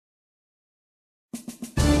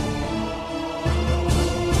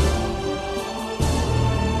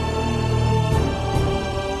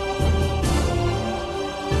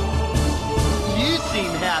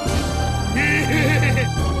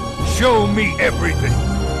Show me everything.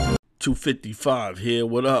 255 here.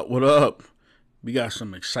 What up? What up? We got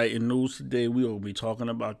some exciting news today. We will be talking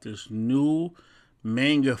about this new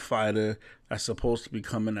manga fighter that's supposed to be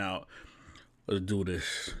coming out. Let's do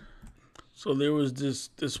this. So there was this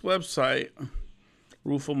website,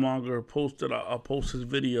 Rufo Manga posted. I'll post this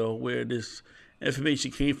video where this information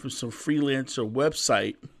came from some freelancer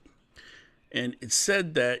website, and it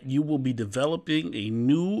said that you will be developing a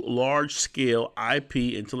new large-scale IP,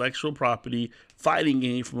 intellectual property, fighting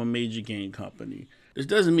game from a major game company. This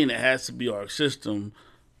doesn't mean it has to be Arc System,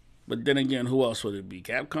 but then again, who else would it be?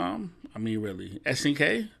 Capcom? I mean, really?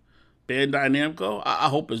 SNK? Bandai Namco? I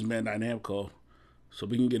hope it's Bandai Namco, so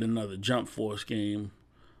we can get another Jump Force game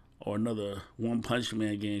or another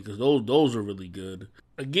One-Punch-Man game, because those are really good.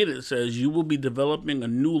 Again, it says you will be developing a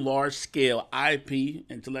new large-scale IP,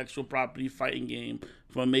 intellectual property, fighting game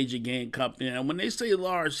from a major game company. And when they say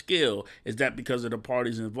large-scale, is that because of the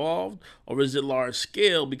parties involved? Or is it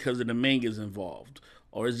large-scale because of the mangas involved?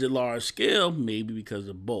 Or is it large-scale maybe because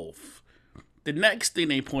of both? The next thing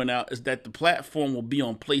they point out is that the platform will be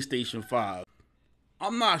on PlayStation 5.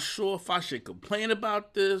 I'm not sure if I should complain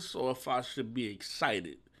about this or if I should be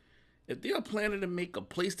excited. If they are planning to make a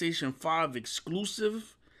PlayStation 5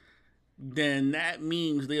 exclusive, then that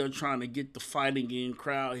means they are trying to get the fighting game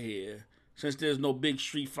crowd here. Since there's no big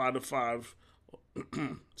Street Fighter 5,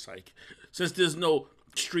 since there's no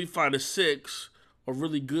Street Fighter 6, a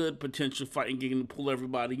really good potential fighting game to pull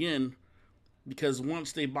everybody in, because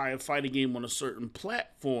once they buy a fighting game on a certain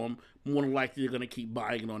platform, more than likely they're going to keep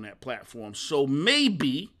buying it on that platform. So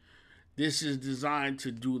maybe this is designed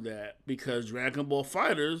to do that, because Dragon Ball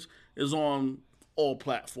FighterZ is on all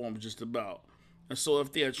platforms just about. And so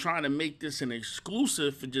if they are trying to make this an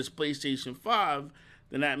exclusive for just PlayStation 5,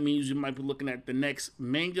 then that means you might be looking at the next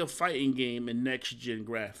manga fighting game in next-gen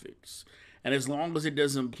graphics. And as long as it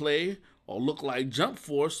doesn't play or look like Jump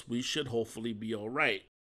Force, we should hopefully be all right.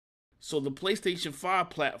 So the PlayStation 5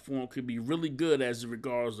 platform could be really good as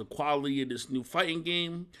regards the quality of this new fighting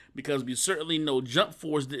game, because we certainly know Jump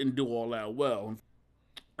Force didn't do all that well.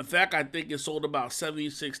 In fact, I think it sold about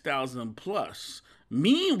 76,000 plus.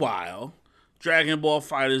 Meanwhile, Dragon Ball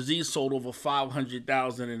FighterZ sold over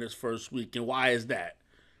 500,000 in its first week. And why is that?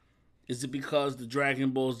 Is it because the Dragon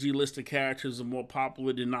Ball Z list of characters are more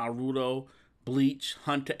popular than Naruto, Bleach,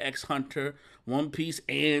 Hunter x Hunter, One Piece,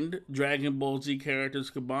 and Dragon Ball Z characters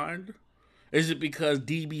combined? Is it because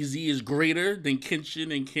DBZ is greater than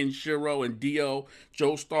Kenshin and Kenshiro and Dio,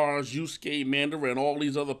 Joestars, Yusuke, Mandara, and all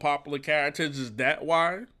these other popular characters? Is that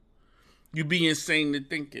why? You'd be insane to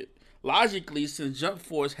think it. Logically, since Jump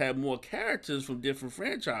Force had more characters from different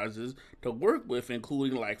franchises to work with,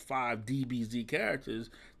 including like 5 DBZ characters,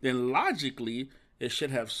 then logically it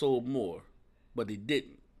should have sold more. But it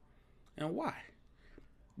didn't. And why?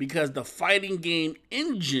 Because the fighting game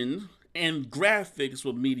engine and graphics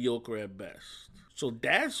were mediocre at best. So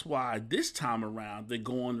that's why this time around they're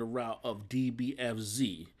going the route of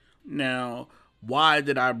dbfz. Now, why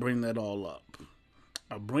did I bring that all up?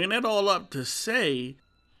 I bring that all up to say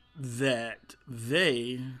that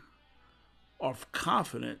they are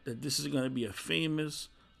confident that this is going to be a famous,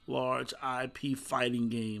 large IP fighting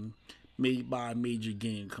game made by a major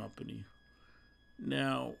game company.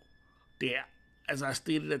 Now, as I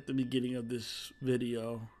stated at the beginning of this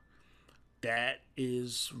video, that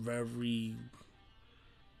is very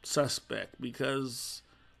suspect, because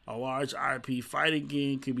a large IP fighting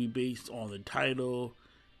game can be based on the title,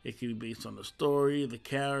 it can be based on the story, the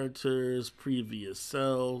characters, previous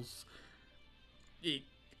sales.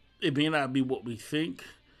 It may not be what we think.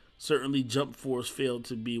 Certainly Jump Force failed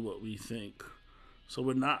to be what we think. So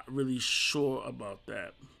we're not really sure about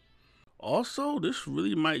that. Also, this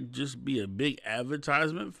really might just be a big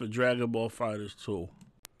advertisement for Dragon Ball FighterZ 2.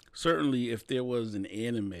 Certainly, if there was an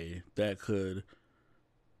anime that could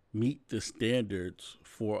meet the standards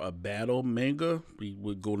for a battle manga, we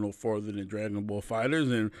would go no further than Dragon Ball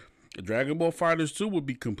FighterZ, and Dragon Ball FighterZ 2 would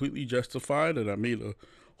be completely justified, and I made a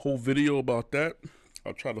whole video about that.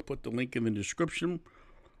 I'll try to put the link in the description.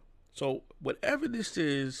 So whatever this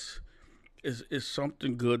is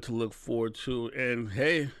something good to look forward to, and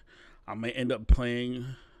hey, I may end up playing,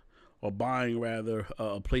 or buying rather,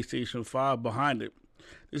 a PlayStation 5 behind it.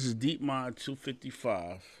 This is DeepMind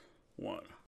 255. 1.